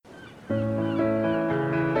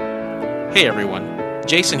Hey everyone,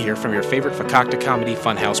 Jason here from your favorite Fakakta Comedy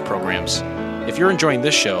Funhouse programs. If you're enjoying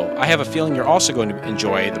this show, I have a feeling you're also going to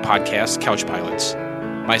enjoy the podcast Couch Pilots.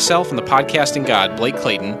 Myself and the podcasting god Blake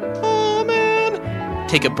Clayton,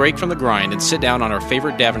 take a break from the grind and sit down on our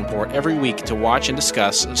favorite Davenport every week to watch and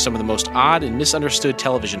discuss some of the most odd and misunderstood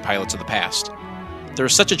television pilots of the past. There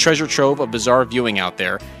is such a treasure trove of bizarre viewing out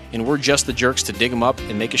there, and we're just the jerks to dig them up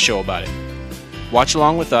and make a show about it. Watch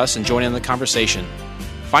along with us and join in the conversation.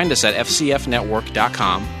 Find us at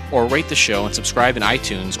fcfnetwork.com or rate the show and subscribe in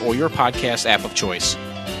iTunes or your podcast app of choice.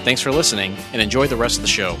 Thanks for listening and enjoy the rest of the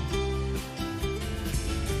show.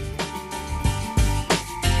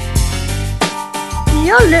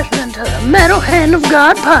 You're listening to the Metal Hand of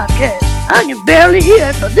God podcast. I can barely hear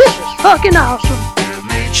it, but this is fucking awesome.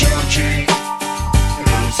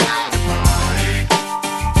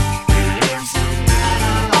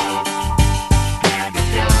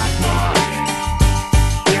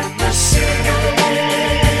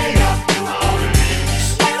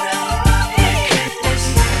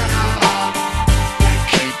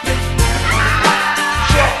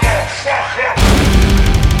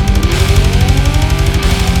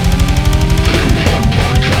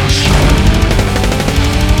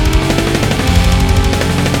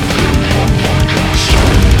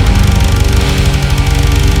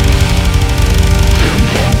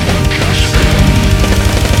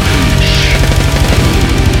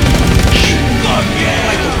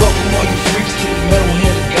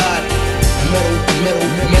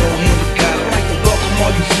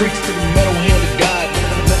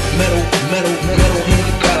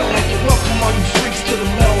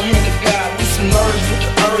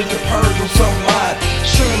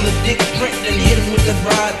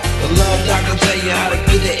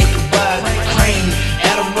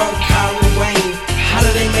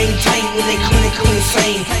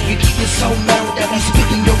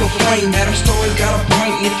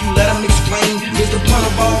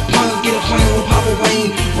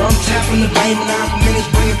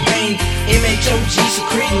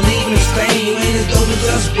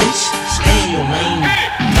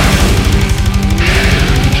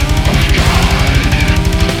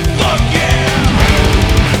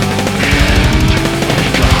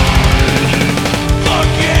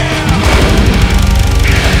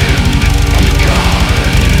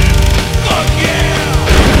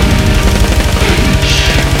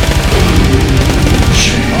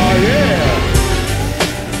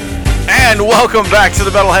 Welcome back to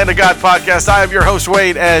the Metal Hand of God podcast. I am your host,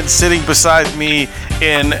 Wade, and sitting beside me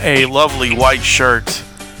in a lovely white shirt.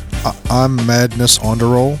 I'm Madness on the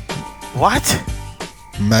roll. What?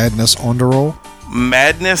 Madness on the roll.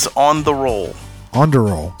 Madness on the roll.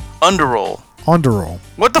 Underroll. Underroll. Underroll.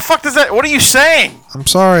 What the fuck does that? What are you saying? I'm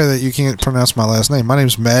sorry that you can't pronounce my last name. My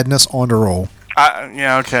name's Madness on the roll.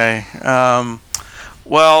 Yeah, okay. The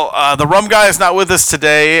rum guy is not with us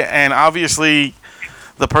today, and obviously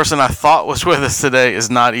the person I thought was with us today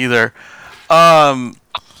is not either. Rum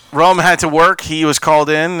had to work. He was called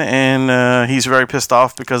in, and he's very pissed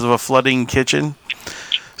off because of a flooding kitchen.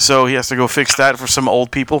 So he has to go fix that for some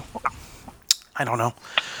old people. I don't know.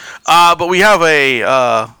 But we have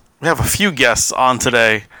a few guests on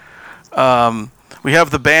today. We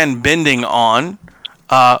have the band Bending on.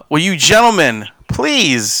 Will you gentlemen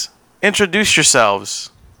please introduce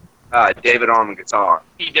yourselves? David on the guitar.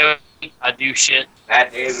 I do shit.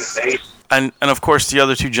 Matt Davis bass. And of course the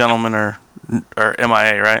other two gentlemen are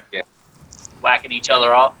MIA, right? Yeah. Whacking each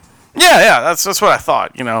other off. Yeah, that's what I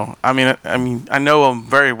thought. You know, I mean, I know them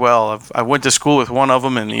very well. I went to school with one of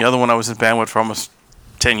them, and the other one I was in band with for almost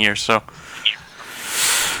 10 years. So,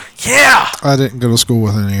 yeah. I didn't go to school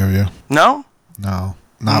with any of you. No. No,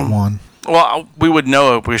 not one. Well, we would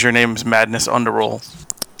know it because your name is Madness Underroll.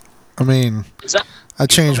 I mean, I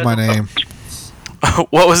changed my name.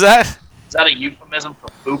 What was that? Is that a euphemism for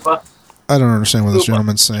poopa? I don't understand what this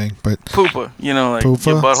gentleman's saying, but Poopa, you know, like Poopa?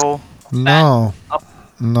 your butthole. No,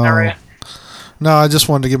 Area? no. I just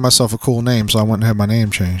wanted to give myself a cool name, so I went and had my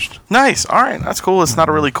name changed. Nice. All right, that's cool. It's not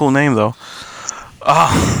a really cool name though.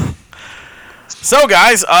 So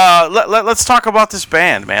guys, let's talk about this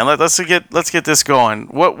band, man. Let's get this going.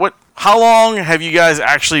 How long have you guys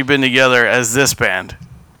actually been together as this band?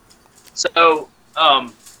 So,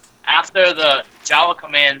 after the Java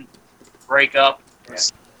Command breakup,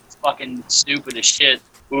 it's fucking stupid as shit.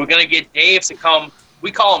 We were gonna get Dave to come. We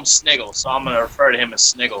call him Sniggles, so I'm gonna refer to him as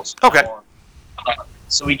Sniggles. Okay.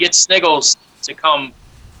 So we get Sniggles to come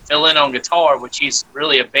fill in on guitar, which he's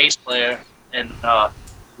really a bass player, and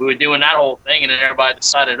we were doing that whole thing, and then everybody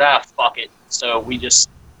decided, fuck it. So we just,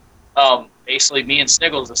 basically me and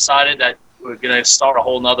Sniggles decided that we were going to start a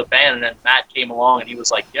whole nother band, and then Matt came along, and he was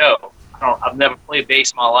like, yo, I've never played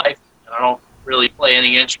bass in my life, and I don't really play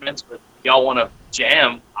any instruments. But if y'all want to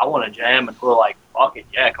jam, I want to jam, and we're like, fuck it,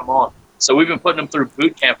 yeah, come on. So we've been putting him through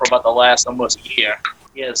boot camp for about the last almost year.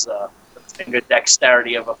 He has the finger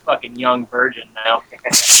dexterity of a fucking young virgin now.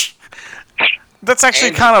 That's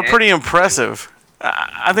actually kind of pretty impressive.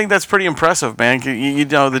 I think that's pretty impressive, man. You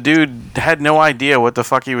know, the dude had no idea what the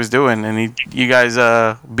fuck he was doing, and you guys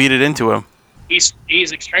beat it into him. He's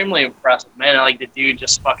extremely impressive, man. Like, the dude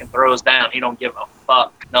just fucking throws down. He don't give a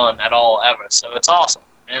fuck, none at all, ever. So it's awesome,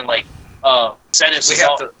 man. Like,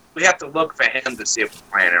 we have to look for him to see if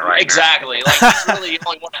we're playing it right. Exactly. Like, he's really the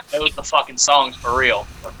only one that knows the fucking songs for real.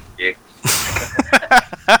 Yeah.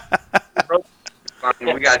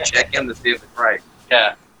 We gotta check him to see if it's right.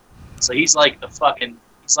 Yeah. So he's like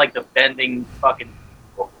the bending fucking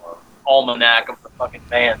almanac of the fucking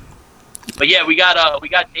band. But yeah, we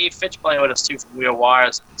got Dave Fitch playing with us too from Wheel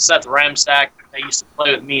Wires. Seth Ramstack, they used to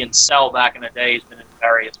play with me and Cell back in the day. He's been in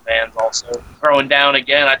various bands also. Throwing down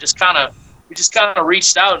again. We just kind of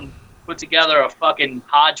reached out and put together a fucking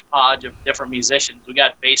hodgepodge of different musicians. We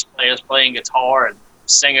got bass players playing guitar and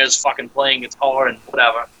singers fucking playing guitar and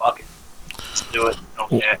whatever. Fuck it. Let's do it. Don't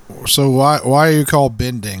care. So why are you called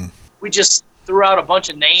Bending? We just threw out a bunch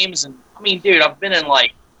of names, and I mean, dude, I've been in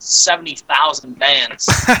like 70,000 bands.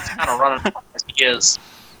 It's kind of running as he is.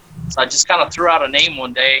 So I just kind of threw out a name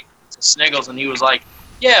one day to Sniggles, and he was like,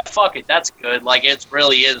 "Yeah, fuck it, that's good. Like, it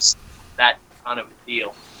really is that kind of a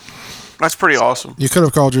deal." That's pretty awesome. You could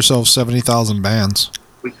have called yourself 70,000 Bands.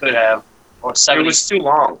 We could have, or 70. It was too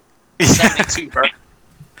long. 72 virgins.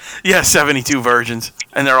 Yeah, 72 virgins,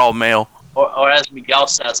 and they're all male. Or as Miguel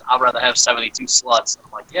says, I'd rather have 72 sluts. I'm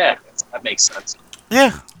like, yeah, that makes sense.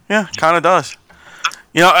 Yeah, kind of does.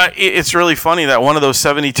 You know, it's really funny that one of those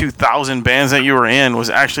 72,000 bands that you were in was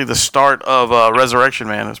actually the start of Resurrection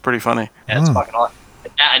Man. It's pretty funny. Yeah, it's fucking awesome.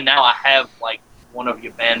 And now I have, like, one of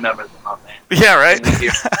your band members in my band. Yeah, right?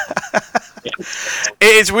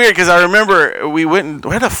 It's weird because I remember we went.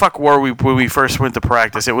 Where the fuck were we when we first went to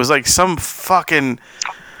practice? It was like some fucking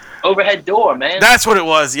overhead door, man. That's what it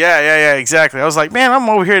was. Yeah, exactly. I was like, man, I'm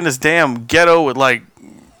over here in this damn ghetto with like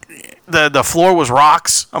the floor was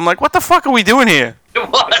rocks. I'm like, what the fuck are we doing here? It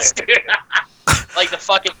was, dude. Like the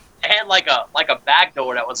fucking it had like a back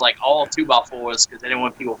door that was like all 2x4s because they didn't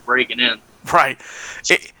want people breaking in. Right.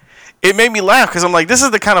 It made me laugh because I'm like, this is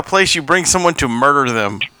the kind of place you bring someone to murder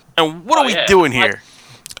them. And what are we doing here?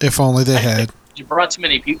 If only they had. You brought too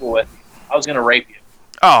many people with you. I was gonna rape you.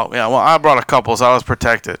 Oh yeah, well I brought a couple, so I was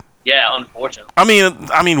protected. Yeah, unfortunately. I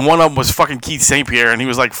mean, one of them was fucking Keith St. Pierre, and he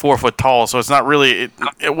was like 4 foot tall, so it's not really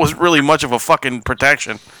it wasn't really much of a fucking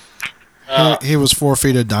protection. He was 4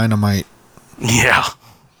 feet of dynamite. Yeah.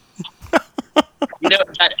 You know,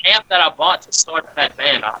 that amp that I bought to start that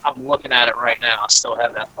band, I'm looking at it right now. I still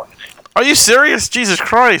have that fucking amp. Are you serious? Jesus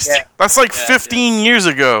Christ. Yeah. That's like 15 years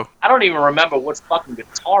ago. I don't even remember what fucking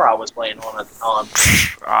guitar I was playing on at the time.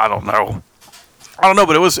 I don't know,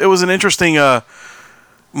 but it was an interesting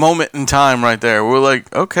moment in time right there. We're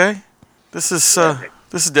like, okay, this is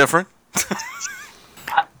different.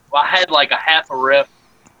 I had like a half a riff,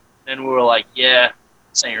 and we were like, yeah,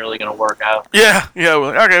 this ain't really gonna work out. Yeah.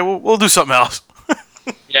 We're like, okay, we'll do something else.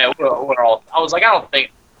 Yeah, we're all. I was like, I don't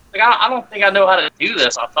think I know how to do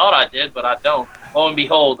this. I thought I did, but I don't. Lo and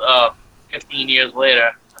behold, 15 years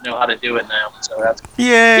later, I know how to do it now. So that's Yay.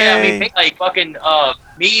 Yeah. I mean, like fucking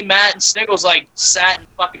me, Matt, and Sniggles like sat and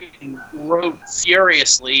fucking wrote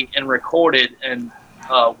furiously and recorded and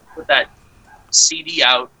put that CD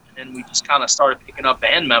out, and we just kind of started picking up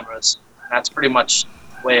band members. That's pretty much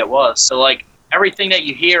the way it was. So like everything that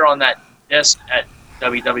you hear on that disc at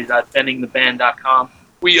www.bendingtheband.com,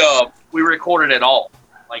 we recorded it all.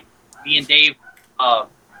 Like me and Dave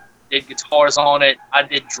did guitars on it. I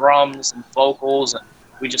did drums and vocals, and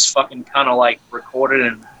we just fucking kind of like recorded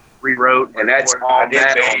and rewrote. And that's all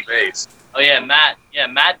Matt on bass. Oh yeah, Matt. Yeah,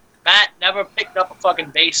 Matt never picked up a fucking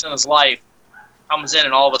bass in his life. Comes in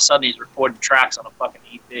and all of a sudden he's recording tracks on a fucking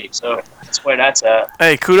EP. So that's where that's at.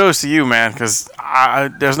 Hey, kudos to you, man, because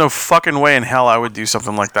there's no fucking way in hell I would do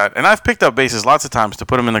something like that. And I've picked up basses lots of times to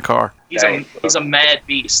put them in the car. He's a mad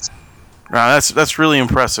beast. Wow, that's really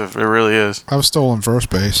impressive. It really is. I was stolen first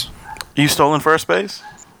base. You stolen first base?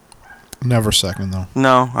 Never second, though.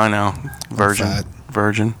 No, I know.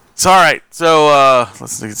 Virgin. It's all right. So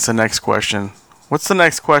let's see. It's the next question. What's the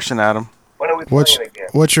next question, Adam? When are we playing again?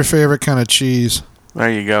 What's your favorite kind of cheese? There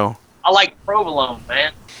you go. I like provolone,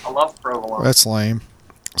 man. I love provolone. That's lame.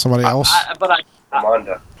 Somebody else?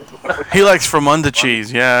 Fromunda. He likes Fromunda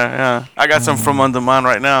cheese. Yeah. I got some Fromunda mine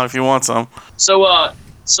right now if you want some. So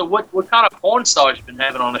So what kind of porn stars you been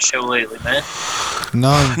having on the show lately, man?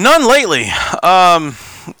 None lately. And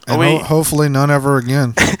hopefully none ever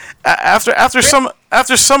again. After some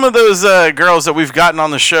of those girls that we've gotten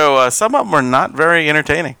on the show, some of them are not very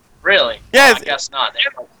entertaining. Really? Yeah. I guess not. They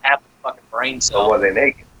have like half the fucking brain So cell. were they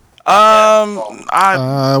naked? One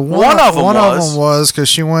of them was because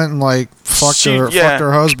she went and like fucked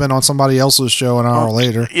her husband on somebody else's show an hour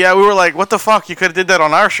later. Yeah, we were like, "What the fuck? You could have did that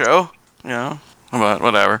on our show." You know, but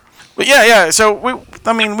whatever. But yeah. So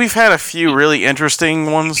we've had a few really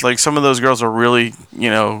interesting ones. Like some of those girls are really,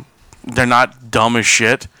 they're not dumb as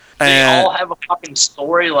shit. They all have a fucking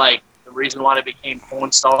story, like the reason why they became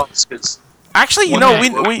porn stars. Because actually, we not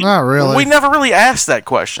really. We never really asked that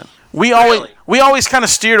question. We always kind of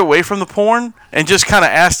steered away from the porn and just kind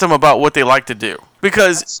of asked them about what they like to do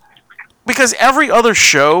because every other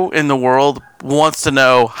show in the world wants to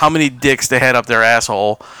know how many dicks they had up their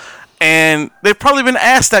asshole, and they've probably been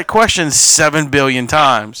asked that question 7 billion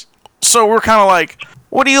times. So we're kind of like,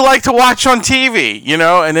 what do you like to watch on TV?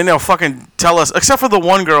 And then they'll fucking tell us, except for the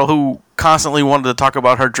one girl who constantly wanted to talk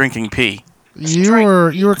about her drinking pee. You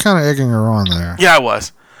were kind of egging her on there. Yeah, I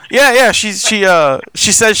was. Yeah. She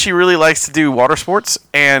says she really likes to do water sports,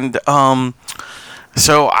 and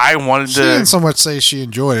so I wanted to. She didn't so much say she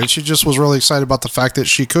enjoyed it. She just was really excited about the fact that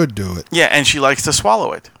she could do it. Yeah, and she likes to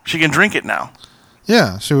swallow it. She can drink it now.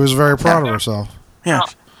 Yeah, she was very proud of herself. Yeah.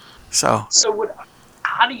 So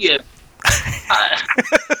how do you?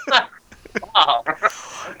 Wow.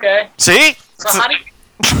 Okay. See? So how do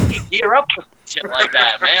you gear up for shit like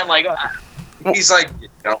that, man? Like, He's like,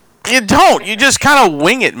 You don't. You just kind of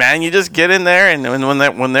wing it, man. You just get in there, and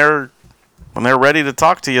when they're ready to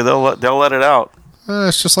talk to you, they'll let it out.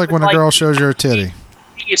 It's just like when a girl shows you her titty.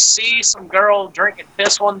 You see some girl drinking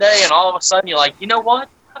piss one day, and all of a sudden you're like, you know what?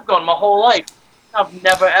 I've gone my whole life. I've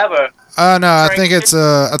never ever. No, I think it's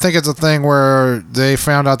a thing where they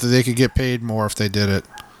found out that they could get paid more if they did it.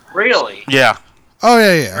 Really? Yeah. Oh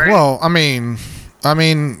yeah. Right. Well, I mean,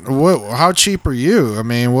 how cheap are you? I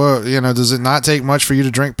mean, does it not take much for you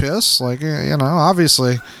to drink piss? Like,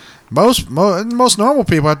 obviously, most normal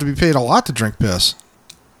people have to be paid a lot to drink piss.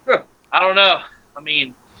 I don't know. I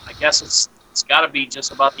mean, I guess it's got to be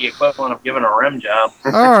just about the equivalent of giving a rim job.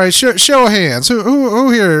 All right, show of hands.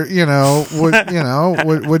 Who here,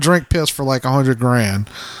 would drink piss for like $100,000?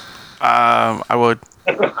 I would.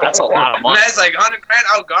 That's a lot of money. That's like $100,000.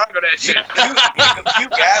 I'll gargle that shit. You can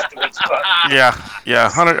puke afterwards. Yeah.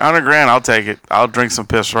 $100,000. I'll take it. I'll drink some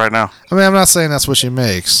piss right now. I mean, I'm not saying that's what she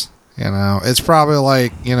makes. It's probably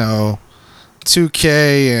like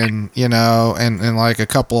 $2,000 and like a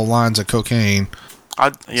couple of lines of cocaine.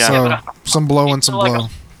 So some blow and some blow.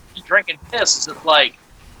 You drinking piss? Is it like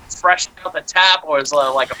fresh out the tap, or is it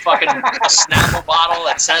like a fucking Snapple bottle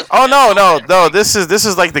that says? Oh no! This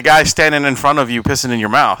is like the guy standing in front of you pissing in your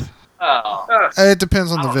mouth. Oh. It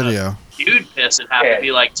depends on the video. Dude piss, it'd have to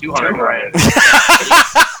be like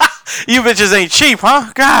 $200,000. You bitches ain't cheap,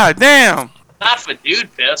 huh? God damn. Not for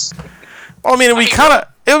dude piss. Well, I mean, it would be kind of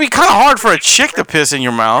hard for a chick to piss in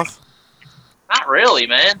your mouth. Not really,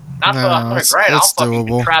 man. Not for $100,000. I'll fucking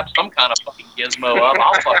doable. trap some kind of fucking gizmo up.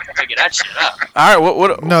 I'll fucking figure that shit out. All right,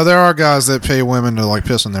 what? No, there are guys that pay women to like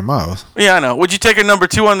piss in their mouth. Yeah, I know. Would you take a number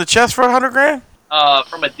 2 on the chest for $100,000?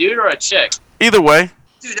 From a dude or a chick? Either way.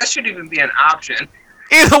 Dude, that shouldn't even be an option.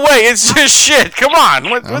 Either way, it's just shit. Come on.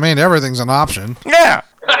 What? I mean, everything's an option. Yeah.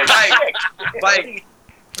 Like, you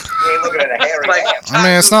ain't looking at a hairy ass. I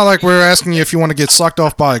mean, it's not like we're asking you if you want to get sucked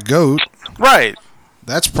off by a goat. Right.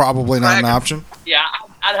 That's probably not an option. Yeah,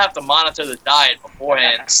 I'd have to monitor the diet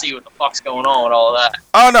beforehand and see what the fuck's going on with all that.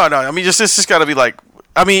 Oh, no. I mean, this just got to be like,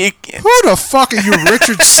 I mean... Who the fuck are you,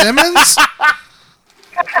 Richard Simmons?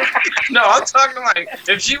 No, I'm talking like,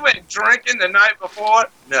 if she went drinking the night before,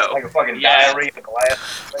 no. Like a fucking diarrhea in a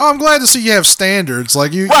glass. Oh, I'm glad to see you have standards.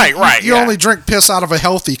 Like you only drink piss out of a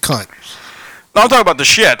healthy cunt. No, I'm talking about the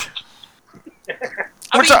shit.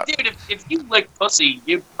 I mean, dude, if you lick pussy,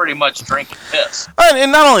 you're pretty much drinking piss.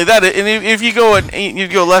 And not only that, and if you go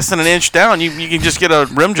less than an inch down, you can just get a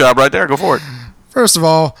rim job right there. Go for it. First of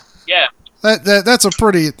all, yeah, that's a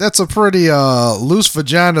pretty loose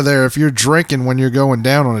vagina there. If you're drinking when you're going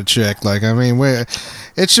down on a chick, like I mean,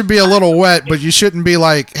 it should be a little wet, but you shouldn't be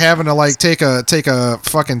like having to like take a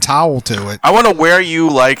fucking towel to it. I want to wear you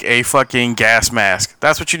like a fucking gas mask.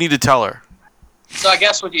 That's what you need to tell her. So I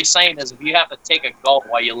guess what you're saying is if you have to take a gulp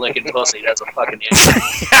while you're licking pussy, that's a fucking issue.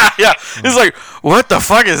 yeah. It's like, what the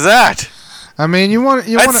fuck is that? I mean, you want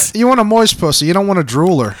a moist pussy. You don't want a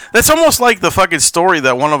drooler. That's almost like the fucking story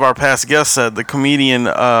that one of our past guests said. The comedian,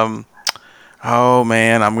 oh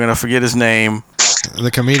man, I'm gonna forget his name.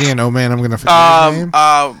 The comedian. Oh man, I'm gonna forget his name.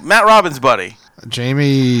 Matt Robbins' buddy.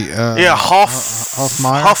 Jamie.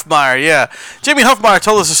 Hoffmeyer. Hoffmeyer. Yeah. Jamie Hoffmeyer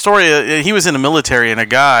told us a story. He was in the military, and a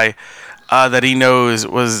guy that he knows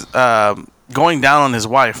was going down on his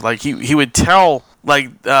wife. Like he would tell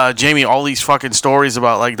Jamie all these fucking stories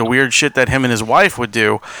about like the weird shit that him and his wife would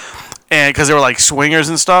do, and because they were like swingers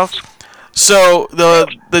and stuff. So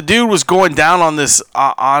the dude was going down on this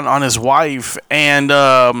on his wife,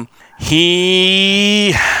 and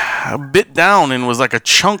he bit down and was like a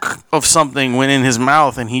chunk of something went in his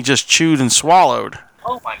mouth, and he just chewed and swallowed.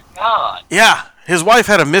 Oh my god. Yeah, his wife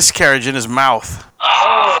had a miscarriage in his mouth.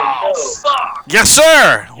 Oh, fuck. Yes,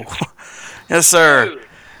 sir. Yes, sir. Dude.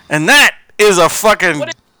 And that is a fucking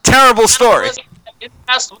terrible story.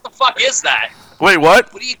 Incest? What the fuck is that? Wait, what?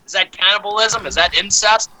 Is that cannibalism? Is that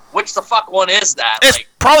incest? Which the fuck one is that? It's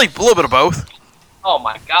probably a little bit of both. Oh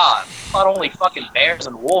my god. I thought only fucking bears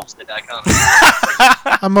and wolves did that kind of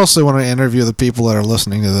thing. I mostly want to interview the people that are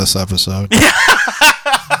listening to this episode.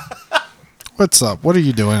 What's up? What are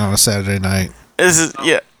you doing on a Saturday night?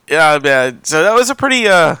 Yeah. So that was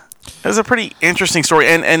a pretty interesting story.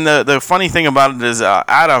 And the funny thing about it is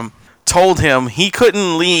Adam told him he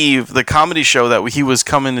couldn't leave the comedy show that he was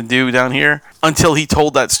coming to do down here until he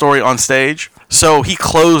told that story on stage. So he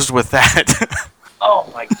closed with that. Oh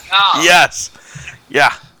my god. Yes.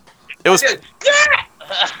 Yeah. It was.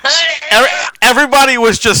 Everybody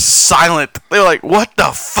was just silent. They were like, "What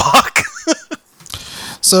the fuck?"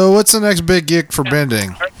 So, what's the next big gig for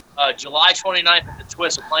Bending? July 29th at the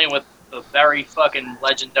Twist, we're playing with the very fucking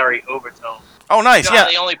legendary Overtone. Oh, nice. You know, Yeah.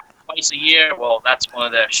 they only play twice a year. Well, that's one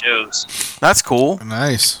of their shows. That's cool.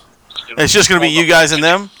 Nice. It's just gonna be you guys and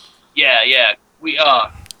them. Yeah. We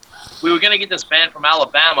were gonna get this band from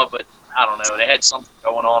Alabama, but I don't know. They had something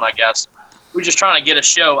going on, I guess. We were just trying to get a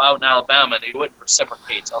show out in Alabama, and they wouldn't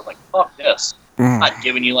reciprocate. So I was like, "Fuck this! I'm not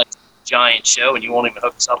giving you like a giant show, and you won't even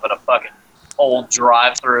hook us up at a fucking old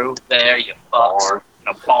drive-through there, you fucks, in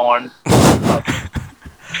a barn."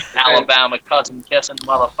 Alabama cousin kissing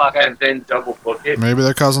motherfucker. And then double book it. Maybe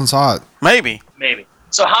their cousin's hot. Maybe.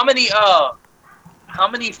 So how many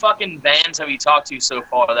fucking bands have you talked to so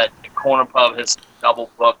far that the Corner Pub has double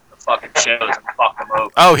booked the fucking shows and fucked them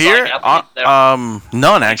over? Oh, here? Like,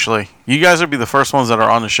 None actually. You guys would be the first ones that are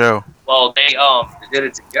on the show. well, they did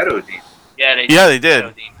it to Ghetto Deep. yeah they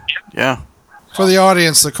did. Yeah. For the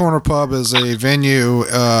audience, the Corner Pub is a venue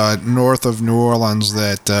north of New Orleans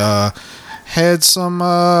that had some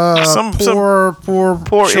poor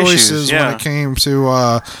choices issues, yeah. when it came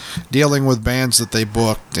to dealing with bands that they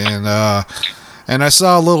booked, and I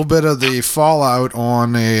saw a little bit of the fallout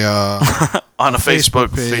on a on a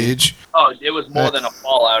Facebook page. Oh, it was more than a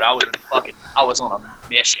fallout. I was on a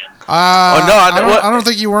mission. I don't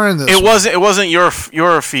think you were in this. It wasn't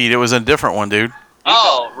your feed. It was a different one, dude.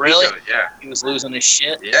 Oh, really? Yeah. He was losing his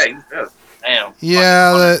shit. Yeah, he was. Damn.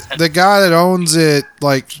 Yeah, the guy that owns it,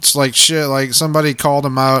 it's like shit. Like somebody called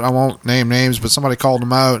him out. I won't name names, but somebody called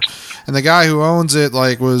him out, and the guy who owns it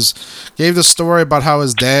gave the story about how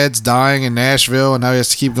his dad's dying in Nashville and how he has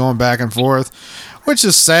to keep going back and forth, which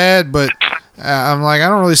is sad. But I'm like, I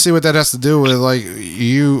don't really see what that has to do with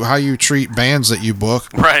how you treat bands that you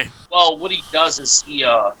book. Right. Well, what he does is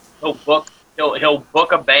he'll book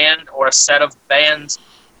a band or a set of bands.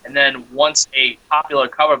 And then once a popular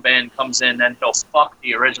cover band comes in, then he'll fuck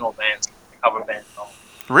the original band's cover band.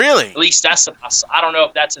 Really? At least I don't know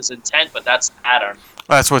if that's his intent, but that's the pattern.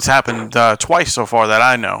 That's what's happened twice so far that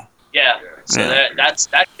I know. Yeah. So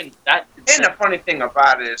that can. And the funny thing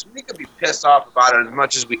about it is, we could be pissed off about it as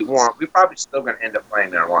much as we want. We're probably still gonna end up playing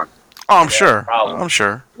there once. Oh, I'm sure. Probably. I'm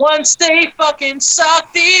sure. Once they fucking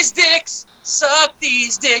suck these dicks.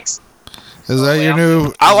 Is that your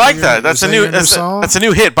new? I like that. That's is a new. your song? That's a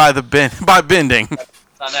new hit by Bending. It's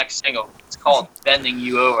our next single. It's called "Bending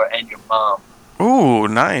You Over and Your Mom." Ooh,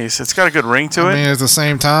 nice. It's got a good ring to I it. mean, at the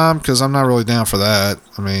same time, because I'm not really down for that.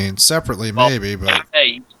 I mean, separately maybe, but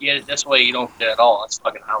Hey, you get it this way, you don't get it at all. That's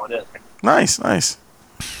fucking how it is. Nice.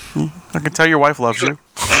 I can tell your wife loves you.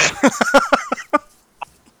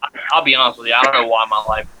 I'll be honest with you. I don't know why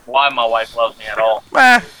my wife loves me at all.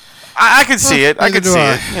 I can see it. I neither can do see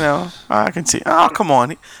I. it. You know, I can see it. Oh, come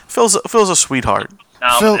on. Phil's a sweetheart.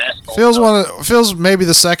 No, Phil's maybe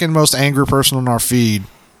the second most angry person on our feed.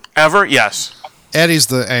 Ever? Yes. Eddie's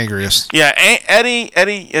the angriest. Yeah,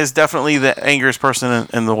 Eddie is definitely the angriest person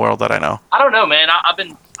in the world that I know. I don't know, man. I've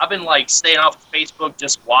been like staying off of Facebook,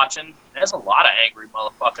 just watching. There's a lot of angry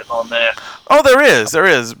motherfuckers on there. Oh, there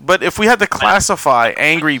is. But if we had to classify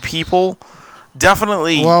angry people,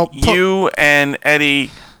 definitely you and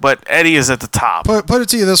Eddie. But Eddie is at the top. Put it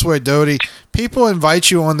to you this way, Doty. People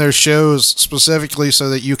invite you on their shows specifically so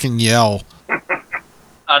that you can yell.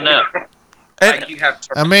 I know. And- You have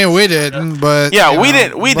I mean, we didn't, but Yeah, you we know,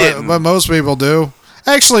 didn't- we but- didn't. But most people do.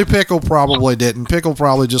 Actually, Pickle probably didn't. Pickle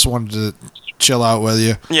probably just wanted to chill out with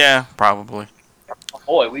you. yeah, probably.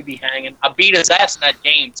 Boy, we be hanging. I beat his ass in that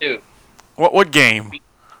game too. What game?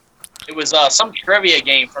 It was some trivia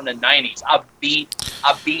game from the '90s. I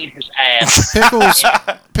beat his ass.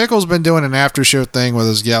 Pickle's been doing an after show thing with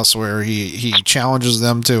his guests where he challenges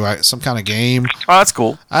them to some kind of game. Oh, that's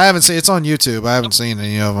cool. I haven't seen. It's on YouTube. I haven't seen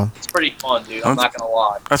any of them. It's pretty fun, dude. I'm not gonna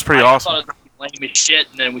lie. That's pretty I awesome. thought it was lame as shit,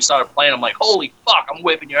 and then we started playing. I'm like, holy fuck, I'm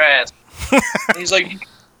whipping your ass. And he's like,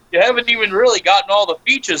 you haven't even really gotten all the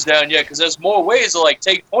features down yet, because there's more ways to like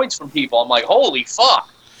take points from people. I'm like, holy fuck.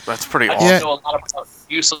 That's pretty I awesome. just know a lot about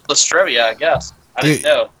useless trivia, I guess. I didn't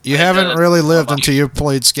know. You I didn't haven't know really that- lived until you've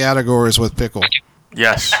played categories with Pickle.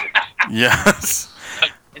 Yes. Yes.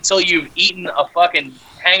 until you've eaten a fucking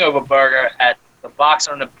hangover burger at the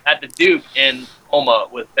Boxer and at the Duke in Homa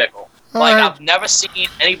with Pickle. Like, Alright. I've never seen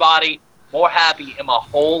anybody more happy in my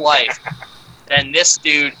whole life than this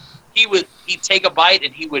dude. He'd take a bite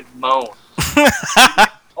and he would moan.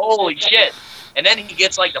 Holy shit. And then he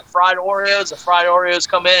gets like the fried Oreos. The fried Oreos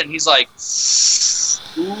come in and he's like,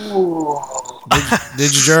 ooh.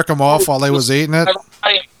 Did you jerk him off while they was eating it?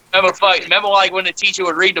 Remember like when the teacher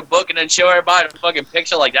would read the book and then show everybody the fucking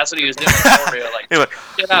picture? Like, that's what he was doing with Oreo. Like, You're like,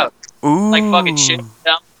 shit out. ooh. Like, fucking shit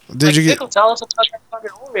out. Did Like, you get Pickle, tell us about that fucking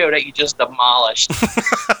Oreo that you just demolished.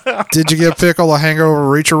 Did you give Pickle a hangover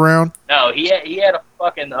reach around? No, he had a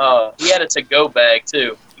fucking he had a to-go bag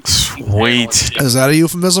too. Sweet. Is that a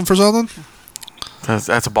euphemism for something?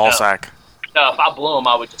 That's a ball No. sack. No, if I blew him,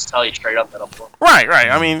 I would just tell you straight up that I'm blowing. Right.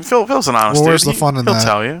 I mean, Phil's an honest Well, dude. where's the fun in He'll that?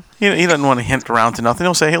 tell you. He doesn't want to hint around to nothing.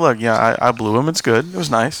 He'll say, hey, look, yeah, I blew him. It's good. It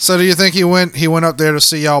was nice. So do you think he went up there to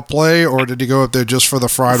see y'all play, or did he go up there just for the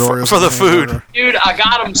fried Oreos? for the and food. hamburger? Dude, I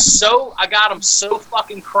got him so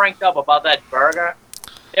fucking cranked up about that burger.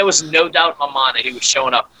 There was no doubt in my mind that he was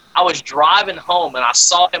showing up. I was driving home and I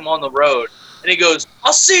saw him on the road, and he goes,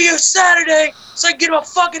 "I'll see you Saturday, so I can get him a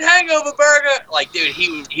fucking hangover burger." Like, dude,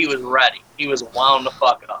 he was ready. He was wound the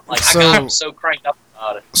fuck up. Like, I got him so cranked up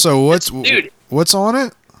about it. So Dude. what's on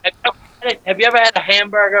it? Have you ever had a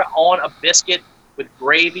hamburger on a biscuit with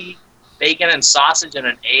gravy, bacon, and sausage and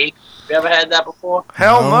an egg? Have you ever had that before?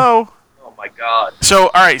 Hell No. no. Oh my god. So,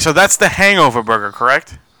 all right. So that's the hangover burger,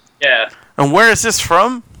 correct? Yeah, And where is this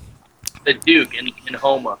from? the Duke in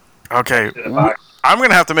Homa. Okay. I'm going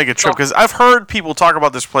to have to make a trip because I've heard people talk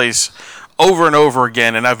about this place over and over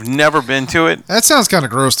again, and I've never been to it. That sounds kind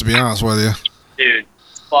of gross, to be honest with you. Dude,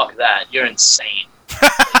 fuck that. You're insane.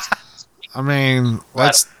 I mean,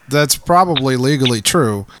 that's probably legally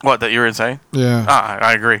true. What, that you're insane? Yeah.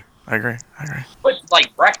 I agree. I agree. Put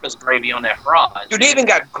like breakfast gravy on their fries. Dude, they even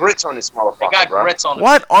got grits on this motherfucker, They got bro. grits on the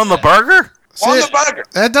What, on the burger? On See, the burger.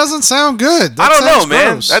 that doesn't sound good. That I don't know, sounds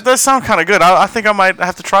man. gross. That does sound kind of good. I think I might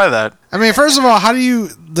have to try that. I mean, first of all, how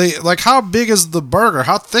big is the burger?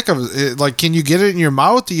 How thick of it? Like, can you get it in your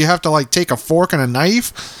mouth? Do you have to like take a fork and a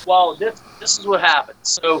knife? Well, this is what happens.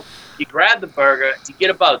 So you grab the burger, you get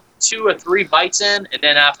about 2 or 3 bites in, and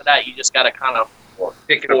then after that, you just gotta kind of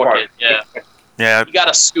Pick it fork apart. it. Yeah, Yeah. you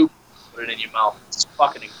gotta scoop, put it in your mouth. It's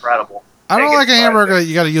fucking incredible. I don't Take it like a apart. hamburger that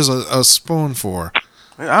you got to use a spoon for.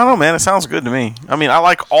 I don't know, man. It sounds good to me. I mean, I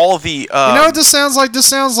like all the. You know what this sounds like? This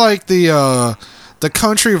sounds like the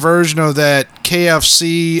country version of that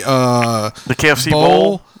KFC the KFC bowl.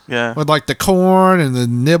 bowl. Yeah. with like the corn and the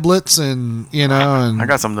niblets and and I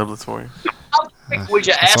got some niblets for you. How quick would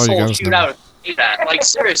your That's all you asshole gotta shoot do. out and eat that? Like,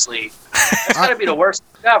 seriously. That's gotta be the worst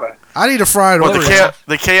thing ever. I need a fried What, Oreo.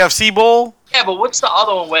 the KFC bowl? Yeah, but what's the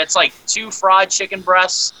other one where it's like 2 fried chicken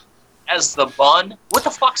breasts as the bun? What the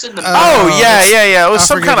fuck's in the bun? Oh, yeah. It was I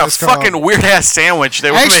some forget kind what of it's called. fucking weird ass sandwich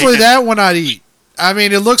they were Actually, making. that one I'd eat. I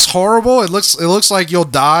mean, it looks horrible. It looks like you'll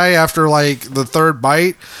die after like the third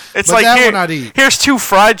bite. It's but like that here, one I'd eat. here's 2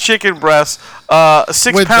 fried chicken breasts,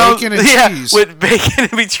 6 With pounds, bacon and yeah, cheese. with bacon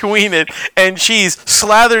in between it and cheese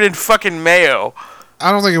slathered in fucking mayo.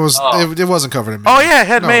 I don't think it was. Oh. It wasn't covered in mayo. Oh yeah, it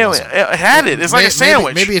had No, mayo. wasn't. It had it. It's like a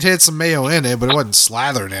sandwich. Maybe it had some mayo in it, but it wasn't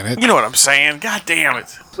slathered in it. You know what I'm saying? God damn it.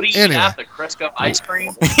 What do you Anyway. eat after? Crisco ice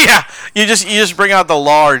cream? Yeah, you just bring out the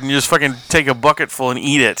lard and you just fucking take a bucket full and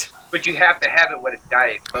eat it. But you have to have it with a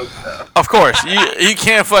Diet Coke, though. Of course, you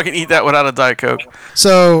can't fucking eat that without a Diet Coke.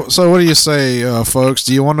 So what do you say, folks?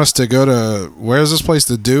 Do you want us to go to where's this place?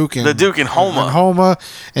 The Duke in Homa. In Homa,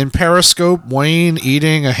 and Periscope Wayne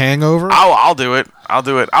eating a hangover. I'll do it.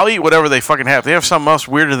 I'll eat whatever they fucking have. If they have something else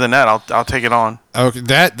weirder than that, I'll take it on. Okay,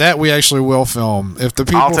 that we actually will film. If the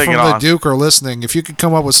people from the Duke are listening, if you could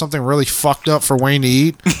come up with something really fucked up for Wayne to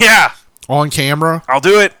eat, yeah, on camera, I'll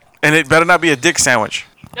do it. And it better not be a dick sandwich.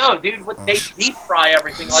 No, dude, they deep fry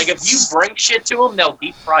everything. Like, if you bring shit to them, they'll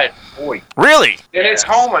deep fry it for you. Really? And it's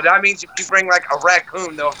Homer. That means if you bring, like, a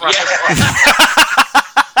raccoon, they'll fry it.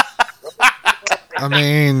 I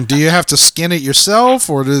mean, do you have to skin it yourself,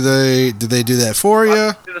 or do they do that for you?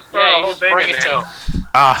 Yeah, you just bring it to them.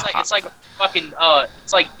 It's like a fucking,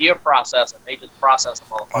 it's like deer processing. They just process them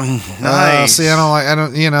all. Nice. See, I don't,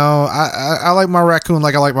 I like my raccoon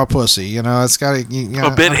like I like my pussy. You know, it's got to,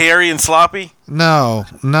 a bit hairy and sloppy? No,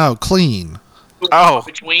 clean. Oh.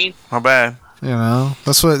 Between? My bad. You know,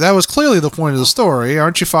 that was clearly the point of the story.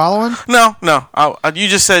 Aren't you following? No. You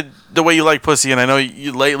just said the way you like pussy, and I know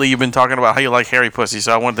lately you've been talking about how you like hairy pussy,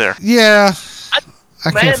 so I went there. Yeah.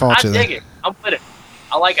 I can't fault you there. I dig it. I'm with it.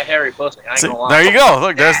 I like a hairy pussy. I ain't gonna lie. There you go.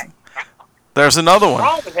 Look, there's another one. What's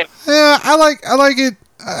wrong with him? Yeah, I like it.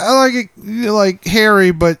 I like it like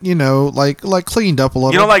hairy, but like cleaned up a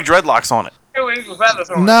little. You don't like dreadlocks on it? No,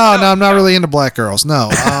 I'm not really into black girls.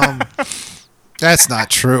 No, that's not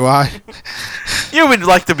true. You would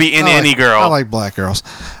like to be in any girl. I like black girls.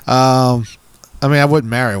 I mean, I wouldn't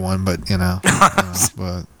marry one, but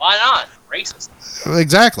but why not? Racist.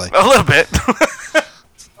 Exactly. A little bit.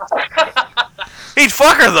 He'd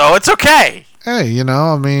fuck her though. It's okay. Hey,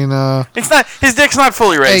 I mean, it's not his dick's not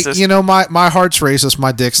fully racist. Hey, my heart's racist,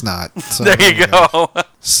 my dick's not. So, there you go.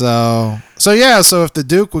 So if the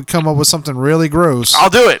Duke would come up with something really gross, I'll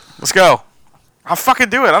do it. Let's go. I'll fucking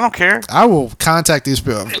do it. I don't care. I will contact these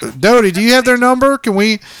people. Doty, do you have their number? Can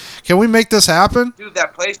we make this happen? Dude,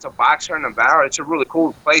 that place, the Boxer in the Barrel, it's a really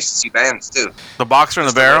cool place to see bands too. The Boxer in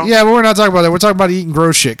the Barrel? Yeah, but we're not talking about that. We're talking about eating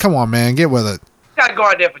gross shit. Come on, man, get with it. Gotta go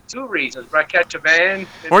out there for two reasons, right? Catch a band.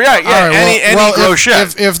 Well, yeah, right, any gross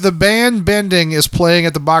shit. If the band Bending is playing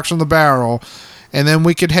at the Boxer in the Barrel, and then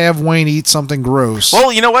we could have Wayne eat something gross.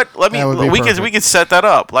 Well, you know what? We could set that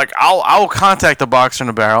up. Like I'll contact the Boxer in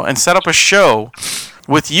the Barrel and set up a show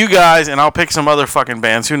with you guys, and I'll pick some other fucking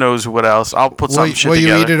bands. Who knows what else? I'll put some shit together.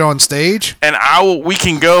 Will you eat it on stage? And we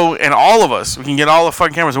can go, and all of us, we can get all the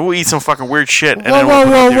fucking cameras, and we'll eat some fucking weird shit. And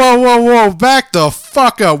whoa! Back the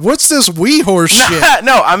fuck up! What's this wee horse shit?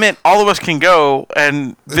 No, I meant all of us can go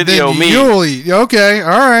and video me. You'll eat. Okay, all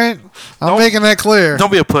right. I'm making that clear.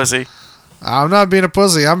 Don't be a pussy. I'm not being a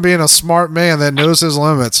pussy. I'm being a smart man that knows his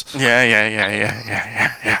limits.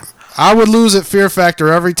 Yeah. I would lose at Fear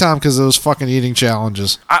Factor every time because of those fucking eating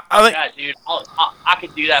challenges. Yeah, dude, I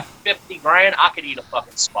could do that for $50,000. I could eat a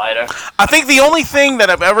fucking spider. I think the only thing that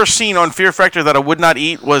I've ever seen on Fear Factor that I would not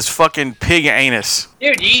eat was fucking pig anus.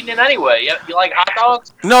 Dude, you eating it anyway. You like hot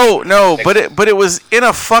dogs? No, but it was in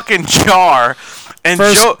a fucking jar. And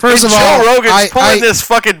Joe Rogan's pulling this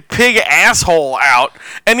fucking pig asshole out,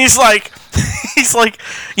 and he's like,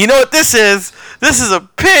 you know what this is? This is a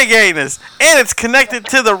pig anus, and it's connected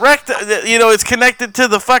to the rectum. It's connected to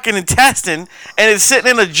the fucking intestine, and it's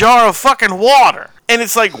sitting in a jar of fucking water, and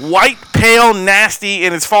it's like white, pale, nasty,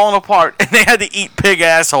 and it's falling apart. And they had to eat pig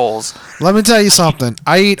assholes. Let me tell you something.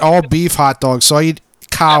 I eat all beef hot dogs, so I eat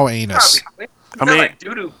cow anus. I mean, like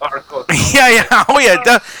doo-doo particles. Yeah. Oh,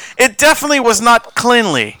 yeah. It definitely was not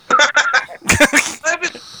cleanly.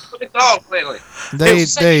 It's all cleanly. They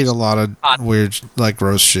eat a lot of weird, like,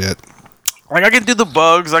 gross shit. Like, I could do the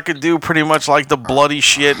bugs. I could do pretty much, like, the bloody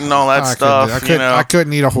shit and all that stuff. I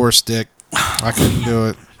couldn't eat a horse dick. I couldn't do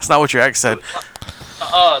it. That's not what your ex said.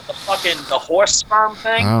 The horse sperm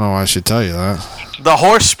thing? I don't know why I should tell you that. The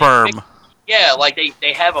horse sperm. Yeah, like,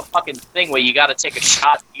 they have a fucking thing where you gotta take a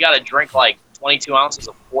shot. You gotta drink, like, 22 ounces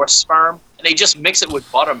of horse sperm, and they just mix it with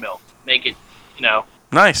buttermilk, make it,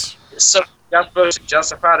 Nice. So That's supposed to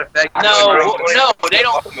justify the fact. no, they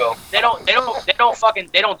don't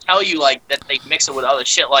tell you like that they mix it with other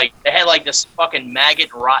shit. Like they had like this fucking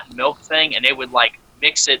maggot rotten milk thing, and they would like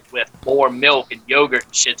mix it with more milk and yogurt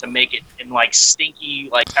and shit to make it in like stinky,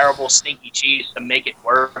 like terrible stinky cheese to make it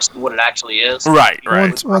worse than what it actually is. Right.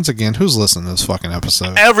 Once again, who's listening to this fucking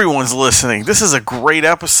episode? Everyone's listening. This is a great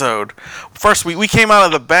episode. First, we came out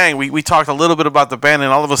of the bang. We talked a little bit about the band,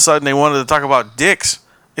 and all of a sudden they wanted to talk about dicks.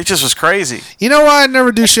 It just was crazy. You know why I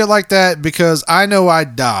never do shit like that? Because I know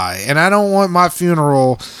I'd die, and I don't want my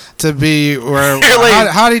funeral to be where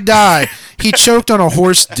how'd he die? He choked on a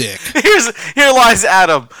horse dick. Here lies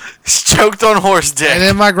Adam, choked on horse dick. And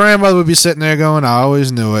then my grandmother would be sitting there going, I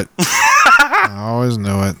always knew it. I always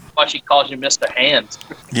knew it. Why she calls you Mr. Hands.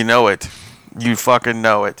 You know it. You fucking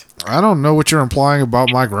know it. I don't know what you're implying about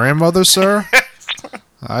my grandmother, sir.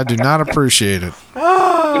 I do not appreciate it.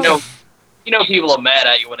 You know people are mad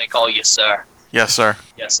at you when they call you sir. Yes, sir.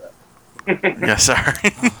 Yes, sir. Yes, sir.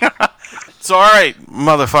 So, all right,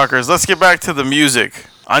 motherfuckers, let's get back to the music.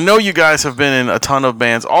 I know you guys have been in a ton of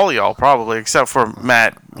bands, all of y'all probably, except for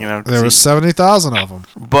Matt. You know, There was 70,000 of them.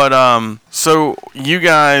 But so you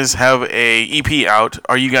guys have a EP out.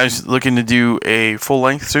 Are you guys looking to do a full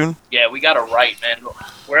length soon? Yeah, we got to write, man.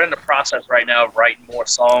 We're in the process right now of writing more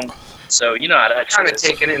songs. So you know how that Kind of is.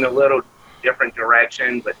 taking it in a little different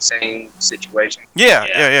direction, but same situation.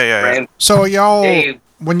 Yeah. So y'all, Dave.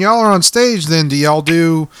 when y'all are on stage, then do y'all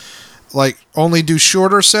do like only do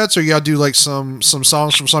shorter sets, or y'all do like some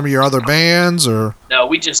songs from some of your other bands, or? No,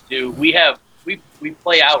 we just do. We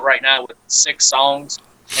play out right now with 6 songs,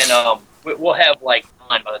 and we'll have like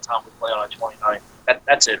 9 by the time we play on the 29th.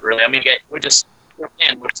 That's it, really. I mean, we're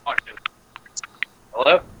starting to.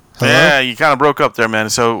 Hello? Yeah, you kind of broke up there, man.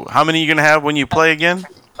 So how many are you going to have when you play again?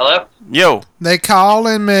 Hello? Yo. They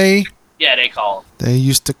calling me. Yeah, they call. They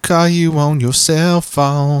used to call you on your cell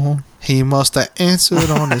phone. He must have answered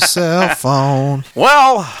on his cell phone.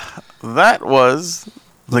 Well, that was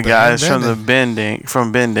the guys Bending.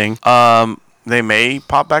 from Bending. They may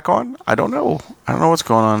pop back on. I don't know. I don't know what's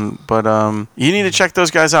going on. But you need to check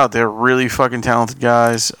those guys out. They're really fucking talented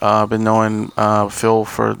guys. I've been knowing Phil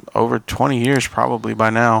for over 20 years probably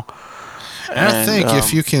by now. And I think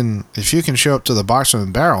if you can show up to the Boxer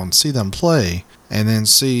and Barrel and see them play, and then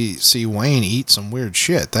see Wayne eat some weird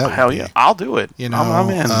shit, that hell would yeah, be, I'll do it. you know, I'm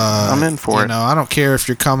in. I'm in for it. You know, I don't care if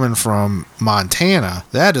you're coming from Montana.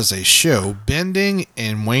 That is a show. Bending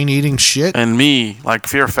and Wayne eating shit. And me, like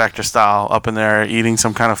Fear Factor style, up in there eating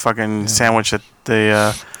some kind of fucking sandwich that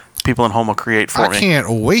the people in home will create for me. I can't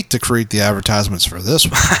wait to create the advertisements for this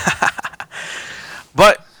one.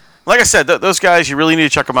 But like I said, those guys, you really need to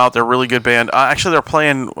check them out. They're a really good band. Actually, they're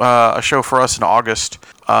playing a show for us in August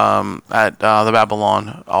at the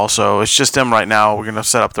Babylon. Also, it's just them right now. We're gonna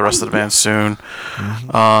set up the rest of the band soon.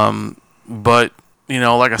 But you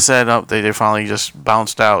know, like I said, they finally just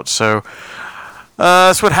bounced out. So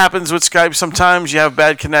that's what happens with Skype. Sometimes you have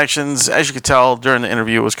bad connections. As you could tell during the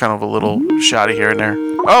interview, it was kind of a little shoddy here and there.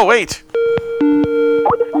 Oh wait.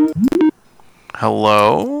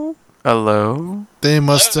 Hello. They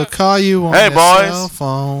must have called you on Hey, your boys. cell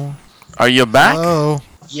phone. Are you back? Oh,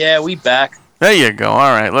 Yeah, we back. There you go.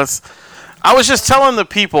 All right, I was just telling the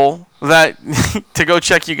people that to go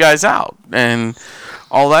check you guys out and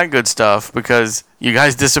all that good stuff because you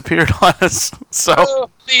guys disappeared on us. So Oh,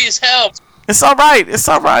 please help. it's all right. It's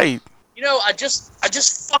all right. You know, I just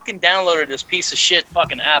fucking downloaded this piece of shit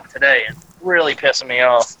fucking app today. It's really pissing me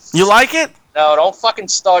off. You like it? No, don't fucking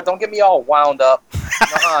start. Don't get me all wound up. You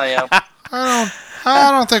know how I am.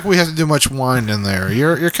 I don't think we have to do much wind in there.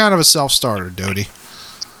 You're kind of a self-starter, Doty.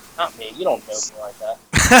 Not me. You don't know me like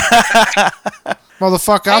that.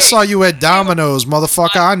 Motherfucker, I saw you at Domino's,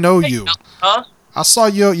 motherfucker. I know you. Huh? I saw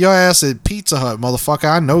your ass at Pizza Hut, motherfucker.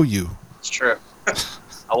 I know you. It's true.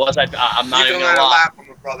 I'm not You even can learn gonna a lie. lot from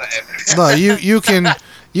a brother Evan. No,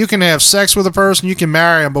 you can have sex with a person, you can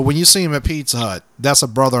marry him, but when you see him at Pizza Hut, that's a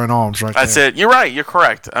brother in arms right That's there. it. You're right. You're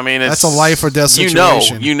correct. I mean, it's That's a life or death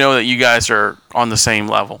situation. You know that you guys are on the same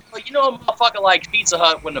level. Well, you know a motherfucker like Pizza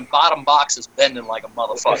Hut when the bottom box is bending like a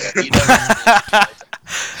motherfucker. You know,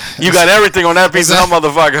 You got everything on that Pizza Hut,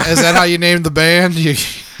 motherfucker. Is that how you named the band? You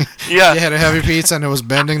Yeah. had a heavy pizza and it was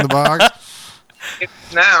bending the box?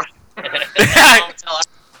 Now,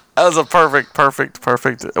 That was a perfect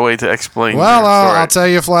way to explain. Well, your story. I'll tell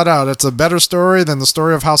you flat out, it's a better story than the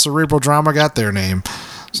story of how Cerebral Drama got their name.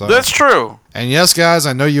 So, That's true. and yes, guys,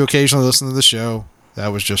 I know you occasionally listen to the show. That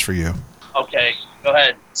was just for you. Okay, go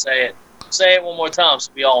ahead. Say it. Say it one more time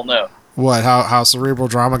so we all know. What? How Cerebral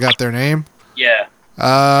Drama got their name? Yeah.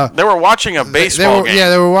 They were watching a baseball game. Yeah,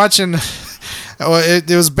 they were watching. It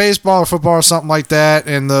was baseball or football or something like that,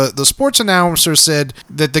 and the sports announcer said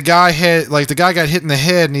that the guy got hit in the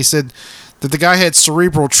head, and he said that the guy had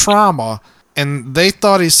cerebral trauma, and they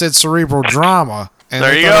thought he said cerebral drama, and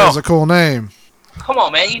There they you thought go. it was a cool name. Come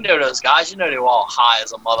on, man. You know those guys. You know they were all high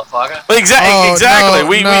as a motherfucker.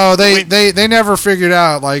 Exactly. No, they never figured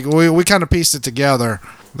out. Like we kind of pieced it together.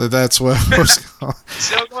 That's what was going.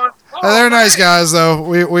 Still going? They're nice guys, though.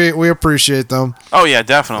 We appreciate them. Oh yeah,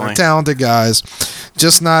 They're definitely. talented guys.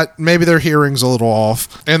 Just not, maybe their hearing's a little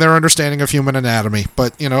off and their understanding of human anatomy.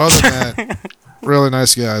 But, other than that, Really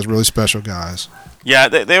nice guys, really special guys. Yeah,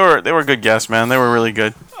 they were good guests, man. They were really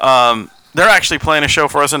good. They're actually playing a show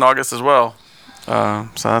for us in August as well. So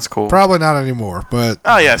that's cool. Probably not anymore, but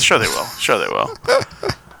Oh yeah, sure they will. Sure they will.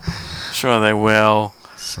 Sure they will.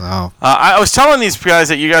 so I was telling these guys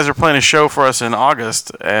that you guys are playing a show for us in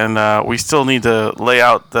August, and we still need to lay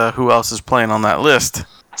out who else is playing on that list.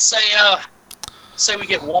 Say we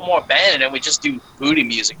get one more band and then we just do booty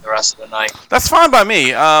music the rest of the night. That's fine by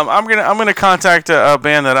me. I'm gonna contact a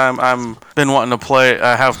band that I'm been wanting to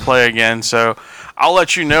have play again. So I'll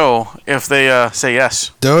let you know if they say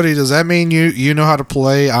yes. Doty, does that mean you know how to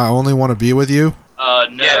play I Only Want to Be With You? No,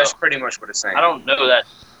 Yeah, that's pretty much what it's saying. I don't know that.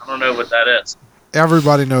 I don't know what that is.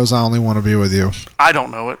 Everybody knows I Only Want to Be With You. I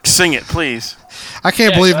don't know it. Sing it, please. I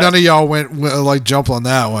can't Yeah, believe go none of y'all went like jump on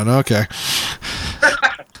that one. Okay.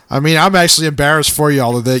 I mean, I'm actually embarrassed for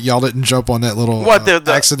y'all that y'all didn't jump on that little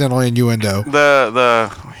accidental innuendo.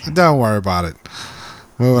 The Don't worry about it.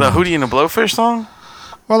 Moving on. Hootie and the Blowfish song.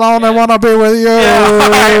 Well, I only want to be with you.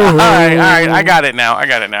 Yeah. All right. I got it now.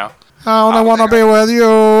 I only want to be with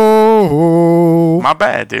you. My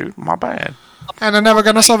bad, dude. My bad. And I'm never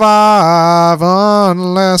gonna survive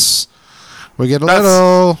unless we get a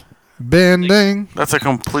little bending. That's a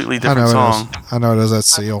completely I different know song. it is. I know it is. That's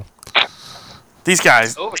Seal. These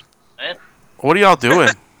guys, Over, man. what are y'all doing?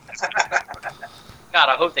 God,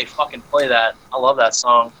 I hope they fucking play that. I love that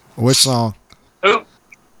song. Which song? Who?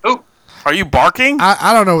 Are you barking?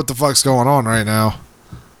 I don't know what the fuck's going on right now.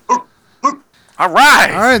 All right.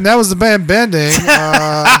 All right, and that was the band Bending.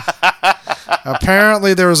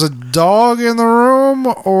 Apparently, there was a dog in the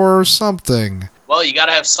room or something. Well, you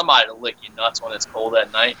gotta have somebody to lick your nuts when it's cold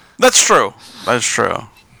at night. That's true. That's true.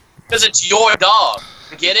 Because it's your dog.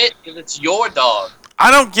 Get it? Because it's your dog.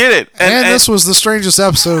 I don't get it. And this was the strangest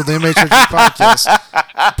episode of the MHHG podcast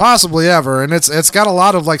possibly ever, and it's got a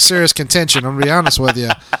lot of like serious contention. I'm gonna be honest with you.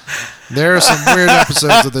 There are some weird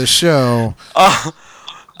episodes of this show.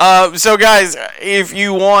 So guys, if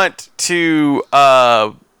you want to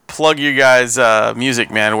plug your guys'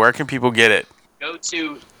 music, man, where can people get it? Go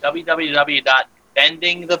to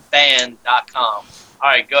www.bendingtheband.com.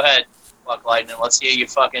 Alright, go ahead, Fuck Lightning. Let's hear you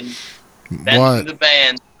fucking bending What? the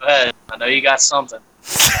band. Go ahead. I know you got something.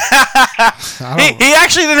 He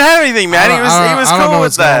actually didn't have anything, man. He was cool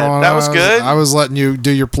with that. That was good. I was letting you do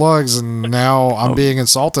your plugs, and now I'm being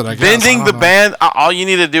insulted. I guess. Bending I the don't know. band. All you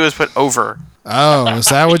need to do is put over. Oh, is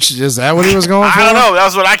that what he was going for? I don't know. That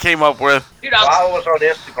was what I came up with. Dude, Follow us on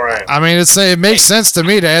Instagram. I mean, it makes sense to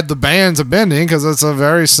me to add the band to Bending because it's a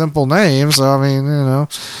very simple name. So I mean,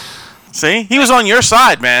 See, he was on your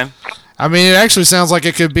side, man. I mean, it actually sounds like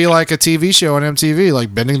it could be like a TV show on MTV,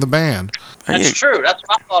 like Bending the Band. that's true. That's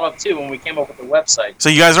what I thought of too when we came up with the website. So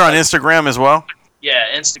you guys are on Instagram as well.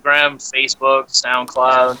 Yeah, Instagram, Facebook,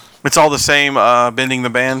 SoundCloud. It's all the same. Bending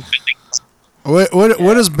the band. What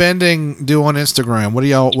does Bending do on Instagram? What do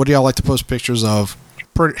y'all like to post pictures of?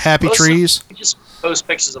 Happy Most of- trees? We just post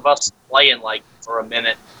pictures of us playing like for a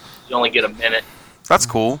minute. You only get a minute. That's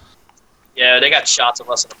cool. Yeah, they got shots of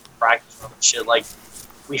us in the practice room and shit. Like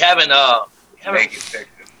we haven't Naked pictures.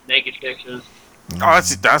 naked pictures. Oh,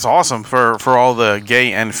 that's awesome for all the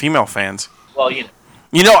gay and female fans. Well,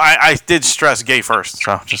 I did stress gay first,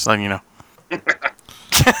 so just letting you know.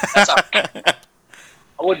 that's all right. I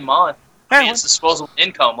wouldn't mind. I mean, Yeah, it's disposable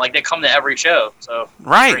income. Like they come to every show, so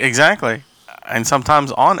right, Great. exactly. And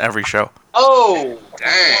sometimes on every show. Oh,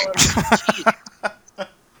 Dang.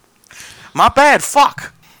 My bad,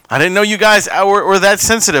 fuck. I didn't know you guys were that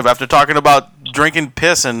sensitive after talking about drinking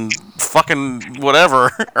piss and fucking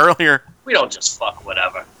whatever earlier. we don't just fuck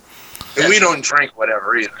whatever. And we don't drink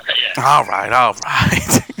whatever either. Yeah. All right.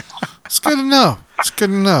 It's good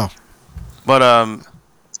to know. But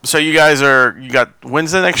so you guys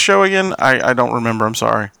when's the next show again? I don't remember. I'm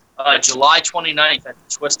sorry. July 29th at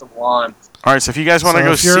the Twist of Lime. All right, so if you guys want to So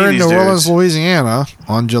go if see you're in these New Orleans, dudes, Louisiana,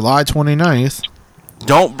 on July 29th,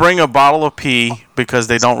 don't bring a bottle of pee because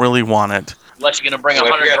they don't really want it. Unless you're gonna bring So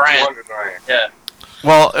if 100 we got grand. 200 grand. Yeah.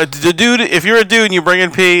 Well, the dude, if you're a dude and you bring in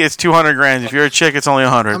pee, it's 200 grand. If you're a chick, it's only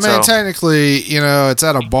 100. I mean, so technically, it's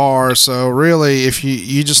at a bar, so really, if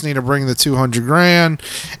you just need to bring the 200 grand,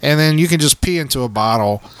 and then you can just pee into a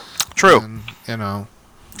bottle, true, and,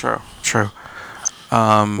 true.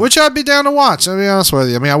 which I'd be down to watch. I'll be honest with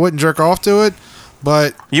you. I mean, I wouldn't jerk off to it,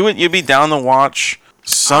 but You'd be down to watch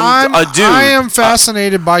a dude. I am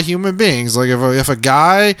fascinated by human beings. Like if a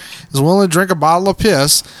guy is willing to drink a bottle of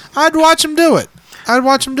piss, I'd watch him do it.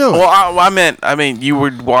 Well, I mean, you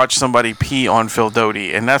would watch somebody pee on Phil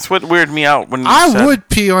Doty, and that's what weirded me out when you I said, would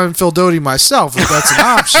pee on Phil Doty myself if that's an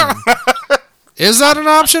option. Is that an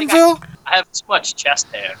option, Phil? I I have too much chest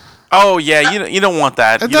hair. Oh yeah, you don't want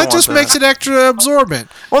that. And that just makes it extra absorbent.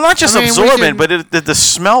 Well, not just I mean, absorbent, but the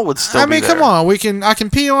smell would still. I mean, be there. come on. I can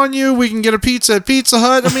pee on you. We can get a pizza at Pizza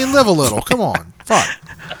Hut. I mean, live a little. Come on. Fuck.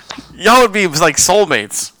 Y'all would be like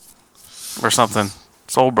soulmates or something.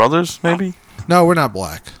 Soul brothers, maybe. No, we're not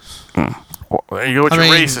black. Well, you go with your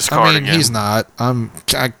racist card again. He's not.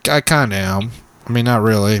 I kind of am. I mean, not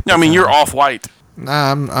really. No, I mean, you're off-white.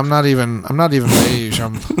 Nah, I'm not even beige.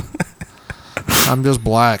 I'm just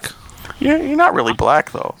black. You're not really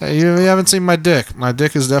black though. Hey, you haven't seen my dick. My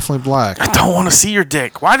dick is definitely black. I don't want to see your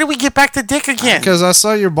dick. Why did we get back to dick again? Because I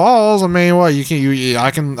saw your balls. I mean, what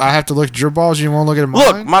I have to look at your balls. You won't look at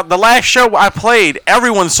mine. Look, the last show I played,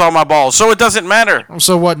 everyone saw my balls, so it doesn't matter.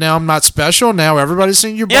 So what? Now I'm not special. Now everybody's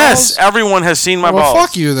seen your balls. Yes, everyone has seen my balls. Well,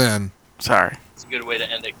 fuck you then. Sorry. It's a good way to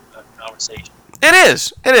end a conversation. It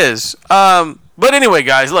is. But anyway,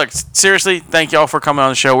 guys, look, seriously, thank y'all for coming on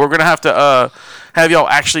the show. We're gonna have to have y'all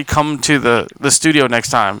actually come to the studio next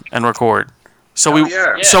time and record. So we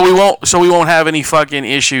won't have any fucking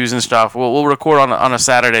issues and stuff. We'll record on a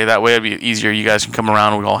Saturday. That way it'd be easier. You guys can come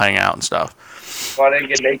around and we all hang out and stuff. Well, they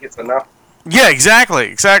get naked enough. Yeah,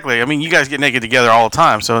 exactly. I mean, you guys get naked together all the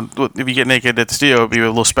time. So if you get naked at the studio, it'd be a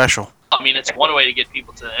little special. I mean, it's one way to get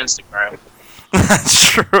people to Instagram. That's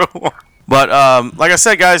true. But like I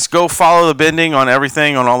said, guys, go follow the Bending on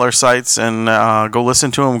everything, on all their sites, and go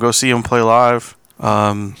listen to them, go see them play live.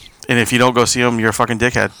 And if you don't go see them, you're a fucking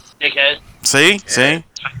dickhead. See?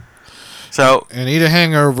 So and eat a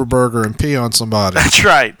hangover burger and pee on somebody. That's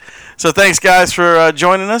right. So thanks, guys, for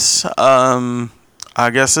joining us. I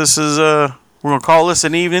guess this is we're gonna call this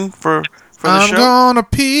an evening for the show. I'm gonna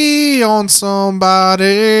pee on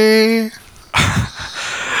somebody.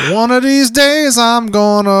 One of these days, I'm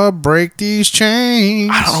gonna break these chains.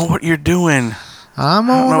 I don't know what you're doing. I'm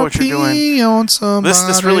gonna pee on somebody.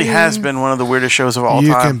 This really has been one of the weirdest shows of all time.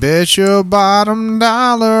 You can bet your bottom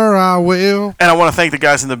dollar I will. And I want to thank the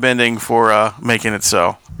guys in the Bending for making it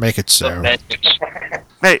so. Make it so.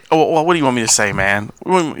 Hey, well, what do you want me to say, man?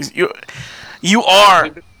 You are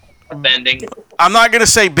Bending. I'm not gonna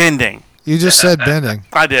say Bending. You just said Bending.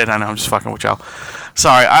 I did. I know. I'm just fucking with y'all.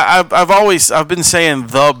 Sorry. I've been saying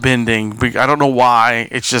the Bending. I don't know why.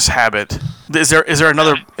 It's just habit. Is there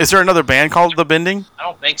another band called The Bending? I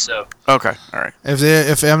don't think so. Okay. All right.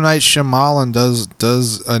 If M. Night Shyamalan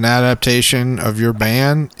does an adaptation of your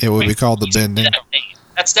band, it would be called The Bending.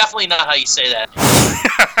 That's definitely not how you say that.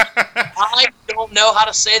 I don't know how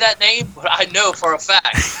to say that name, but I know for a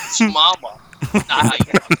fact Shyamalan. Not how you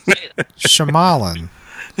say that. Shyamalan.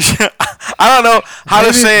 I don't know how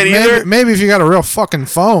to say it either. Maybe if you got a real fucking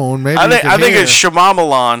phone, maybe. I think it's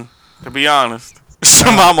Shyamalan, to be honest.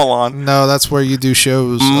 Shyamalan. No, that's where you do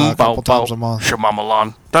shows a couple times a month.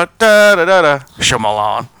 Shyamalan. Da da da da da.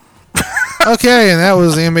 Shyamalan. Okay, and that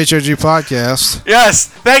was the MHOG podcast. Yes,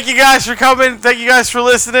 thank you guys for coming. Thank you guys for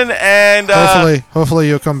listening, and hopefully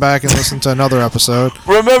you'll come back and listen to another episode.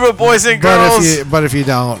 Remember, boys and girls. But if you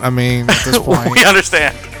don't, I mean, at this point, we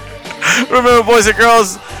understand. Remember, boys and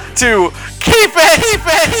girls, to keep it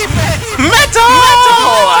metal.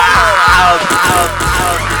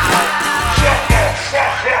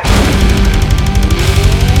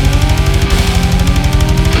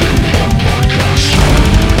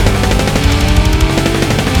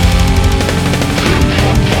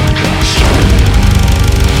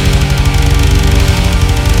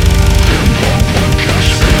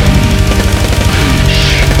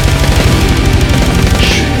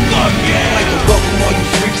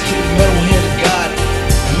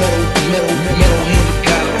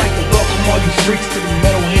 Freaks to the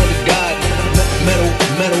metal hand of God. Metal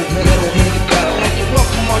hand of God. I'd like to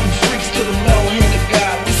welcome all you freaks to the metal hand of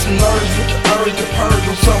God. We some nerds with the urge to purge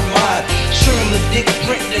on some ride. Show them the dick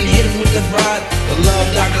print and hit them with the ride. The love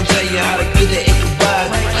doctor tell you how to get the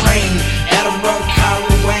Ichabod. Crane, Adderall,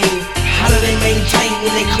 Kyra Wayne. How do they maintain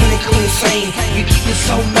when they clinically insane? We keep it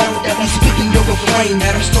so metal that we speaking yoga flame.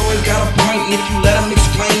 Adam Story got a point if you let him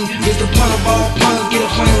explain. It's the pun of all puns, get a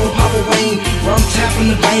plan with Papa Wayne. Rum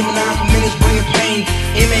tapping the vein and I'm minutes bringing pain.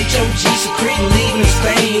 MHOG secreting, leaving a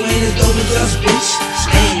stain. You ain't as dope as us, bitch.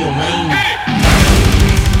 Stay in your lane.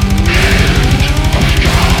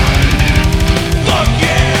 Fuck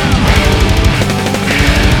yeah!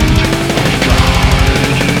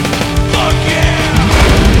 Fuck yeah!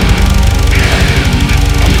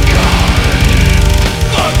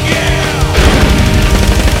 Fuck yeah!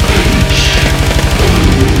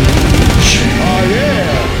 Oh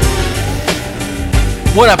yeah!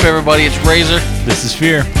 What up, everybody? It's Razor. This is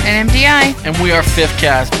Fear. And MDI. And we are Fifth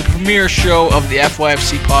Cast, the premier show of the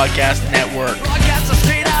FYFC Podcast Network.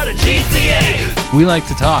 We like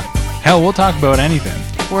to talk. Hell, we'll talk about anything.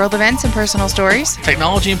 World events and personal stories.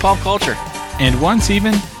 Technology and pop culture. And once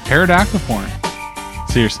even, pterodactyl porn.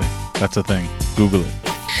 Seriously, that's a thing. Google it.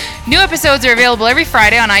 New episodes are available every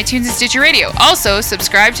Friday on iTunes and Stitcher Radio. Also,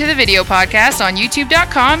 subscribe to the video podcast on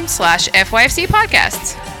youtube.com/FYFC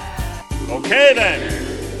podcasts. Okay then.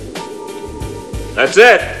 That's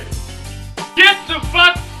it. Get the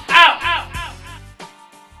fuck